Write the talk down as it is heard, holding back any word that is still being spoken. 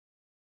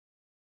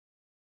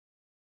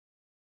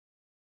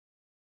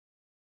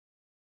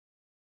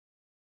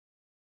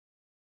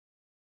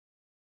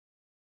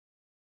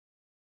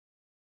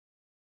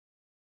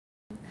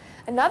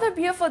Another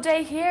beautiful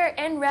day here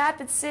in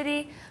Rapid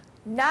City.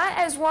 Not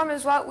as warm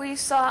as what we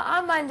saw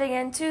on Monday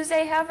and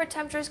Tuesday. However,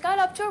 temperatures got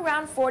up to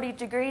around 40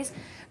 degrees.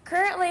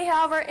 Currently,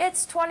 however,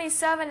 it's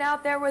 27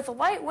 out there with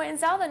light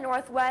winds out of the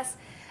northwest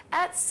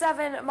at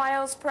 7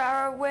 miles per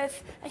hour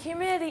with a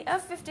humidity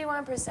of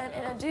 51%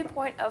 and a dew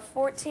point of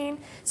 14.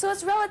 So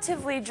it's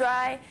relatively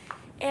dry.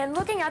 And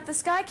looking at the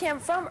sky cam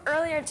from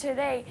earlier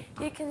today,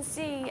 you can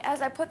see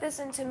as I put this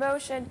into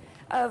motion,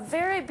 a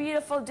very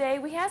beautiful day.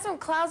 We had some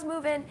clouds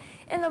move in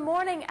the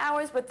morning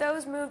hours, but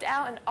those moved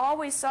out, and all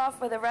we saw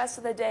for the rest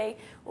of the day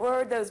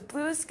were those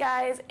blue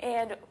skies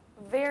and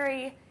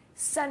very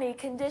sunny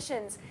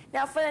conditions.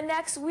 Now for the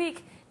next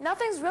week,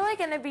 nothing's really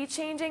going to be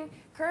changing.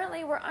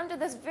 Currently, we're under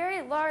this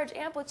very large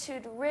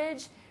amplitude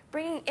ridge,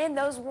 bringing in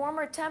those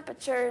warmer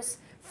temperatures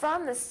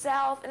from the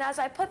south. And as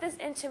I put this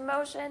into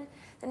motion,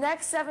 the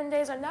next 7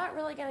 days are not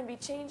really going to be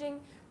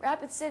changing.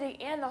 Rapid City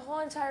and the whole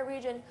entire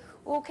region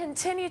will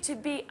continue to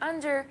be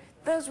under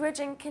those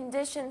ridging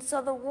conditions,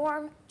 so the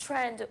warm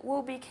trend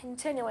will be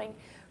continuing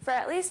for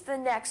at least the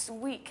next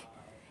week.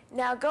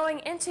 Now going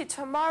into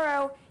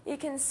tomorrow, you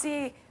can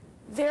see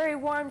very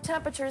warm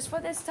temperatures for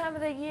this time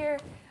of the year,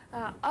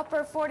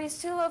 upper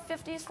 40s to low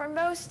 50s for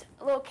most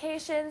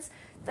locations.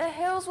 The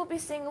hills will be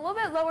seeing a little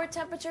bit lower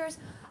temperatures,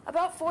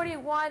 about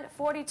 41,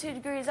 42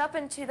 degrees up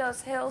into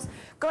those hills.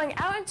 Going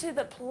out into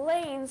the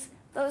plains,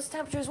 those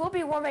temperatures will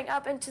be warming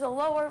up into the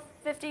lower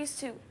 50s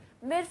to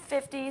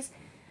mid-50s.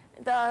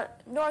 The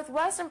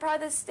northwestern part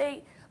of the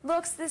state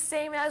looks the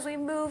same as we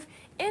move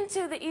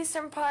into the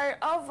eastern part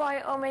of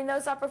Wyoming.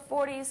 Those upper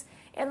 40s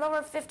and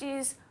lower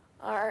 50s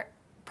are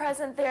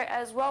present there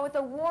as well, with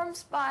a warm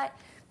spot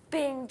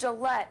being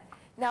Gillette.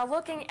 Now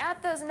looking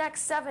at those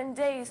next 7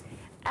 days,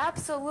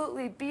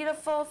 absolutely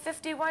beautiful.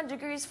 51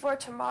 degrees for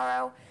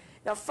tomorrow.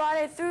 Now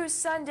Friday through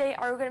Sunday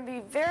are going to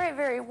be very,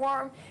 very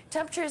warm.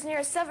 Temperatures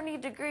near 70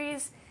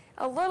 degrees.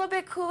 A little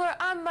bit cooler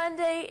on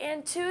Monday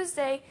and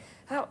Tuesday.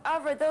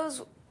 However,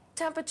 those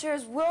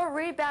temperatures will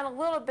rebound a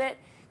little bit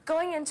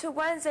going into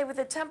Wednesday with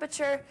a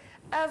temperature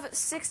of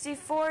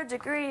 64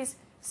 degrees.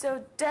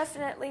 So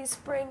definitely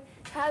spring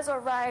has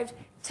arrived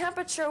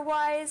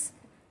temperature-wise.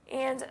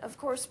 And of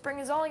course, spring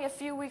is only a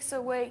few weeks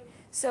away.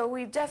 So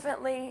we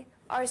definitely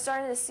are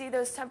starting to see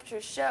those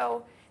temperatures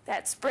show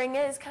that spring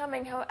is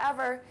coming.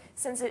 However,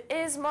 since it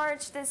is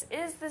March, this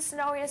is the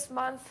snowiest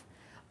month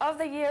of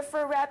the year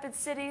for Rapid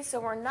City, so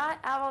we're not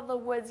out of the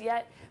woods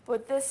yet,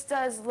 but this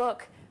does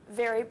look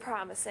very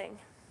promising.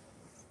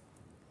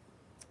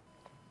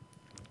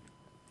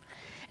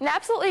 An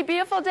absolutely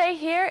beautiful day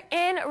here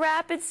in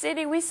Rapid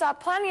City. We saw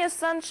plenty of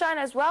sunshine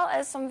as well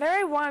as some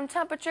very warm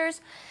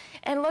temperatures.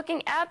 And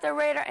looking at the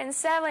radar and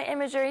satellite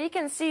imagery, you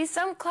can see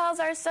some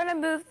clouds are starting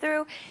to move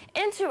through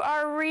into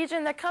our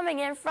region. They're coming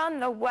in from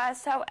the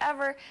west.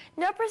 However,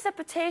 no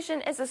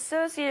precipitation is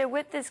associated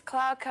with this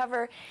cloud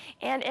cover.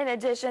 And in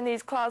addition,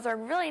 these clouds are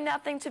really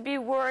nothing to be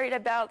worried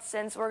about,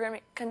 since we're going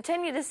to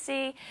continue to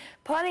see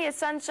plenty of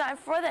sunshine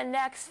for the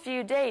next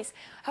few days.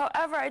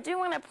 However, I do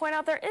want to point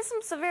out there is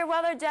some severe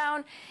weather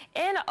down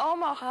in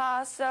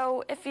Omaha.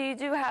 So if you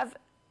do have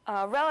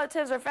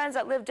relatives or friends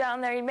that live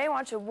down there, you may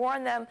want to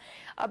warn them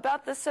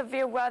about the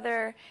severe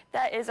weather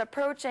that is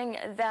approaching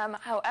them.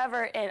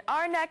 However, in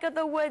our neck of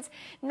the woods,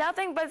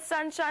 nothing but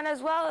sunshine,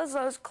 as well as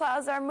those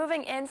clouds are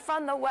moving in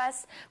from the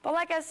west. But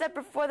like I said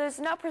before, there's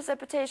no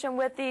precipitation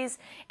with these,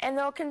 and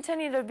there'll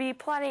continue to be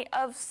plenty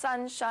of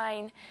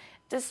sunshine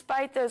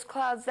despite those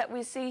clouds that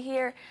we see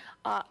here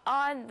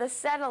on the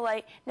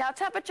satellite. Now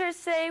temperatures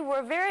say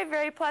were very,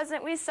 very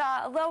pleasant. We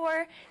saw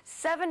lower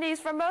 70s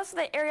for most of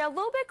the area, a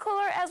little bit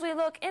cooler as we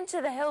look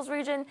into the hills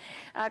region.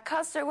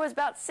 Custer was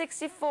about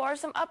 64,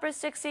 some upper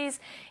 60s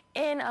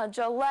in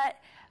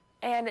Gillette.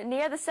 And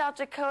near the South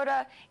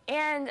Dakota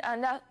and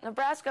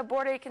Nebraska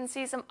border, you can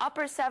see some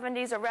upper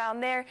 70s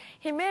around there.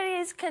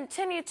 Humidities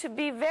continue to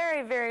be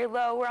very, very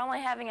low. We're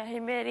only having a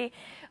humidity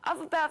of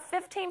about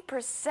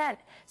 15%.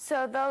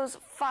 So those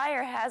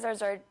fire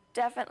hazards are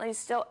definitely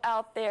still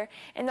out there,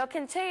 and they'll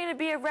continue to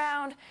be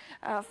around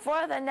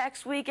for the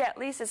next week at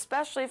least,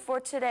 especially for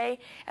today,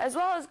 as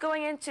well as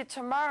going into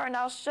tomorrow, and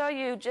I'll show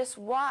you just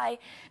why.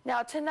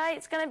 Now tonight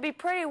it's going to be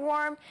pretty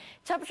warm.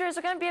 Temperatures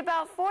are going to be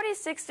about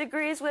 46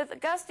 degrees with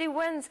gusty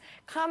winds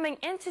coming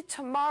into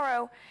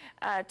tomorrow.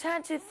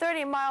 10 to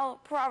 30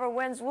 mile per hour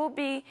winds will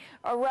be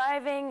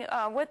arriving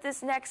with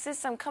this next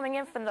system coming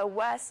in from the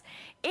west.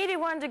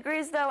 81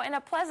 degrees though, and a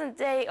pleasant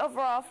day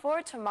overall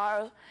for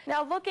tomorrow.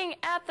 Now looking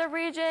at the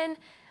region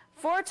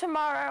for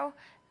tomorrow,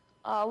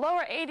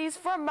 lower 80s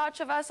for much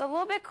of us, a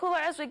little bit cooler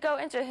as we go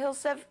into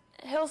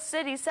Hill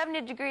City,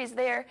 70 degrees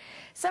there,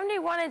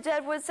 71 in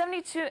Deadwood,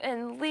 72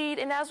 in Lead,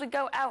 and as we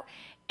go out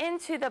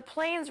into the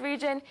Plains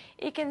region,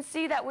 you can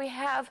see that we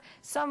have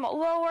some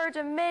lower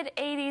to mid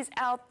 80s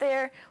out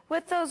there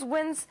with those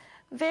winds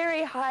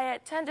very high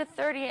at 10 to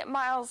 30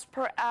 miles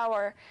per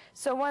hour.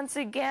 So once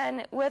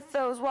again, with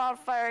those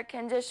wildfire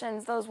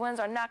conditions, those winds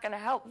are not going to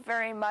help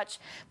very much.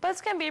 But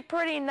it's going to be a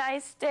pretty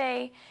nice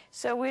day,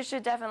 so we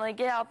should definitely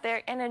get out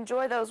there and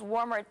enjoy those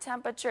warmer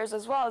temperatures,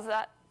 as well as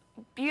that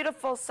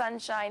beautiful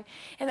sunshine.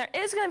 And there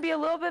is going to be a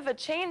little bit of a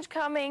change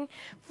coming.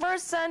 For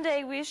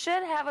Sunday, we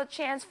should have a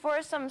chance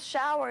for some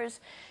showers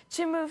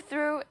to move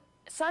through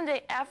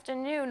Sunday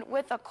afternoon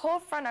with a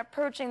cold front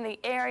approaching the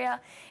area.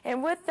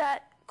 And with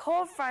that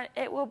cold front,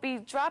 it will be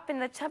dropping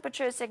the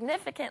temperature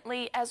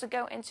significantly as we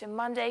go into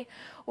Monday.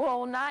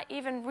 We'll not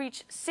even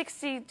reach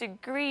 60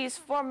 degrees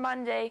for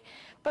Monday.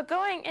 But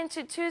going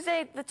into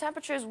Tuesday, the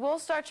temperatures will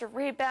start to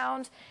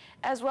rebound,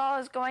 as well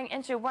as going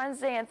into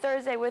Wednesday and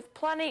Thursday with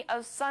plenty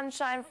of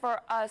sunshine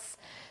for us.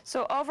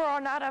 So overall,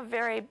 not a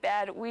very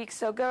bad week.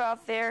 So go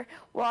out there,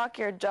 walk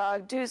your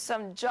dog, do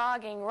some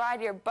jogging,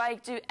 ride your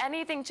bike, do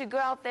anything to go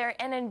out there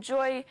and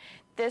enjoy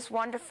this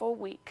wonderful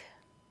week.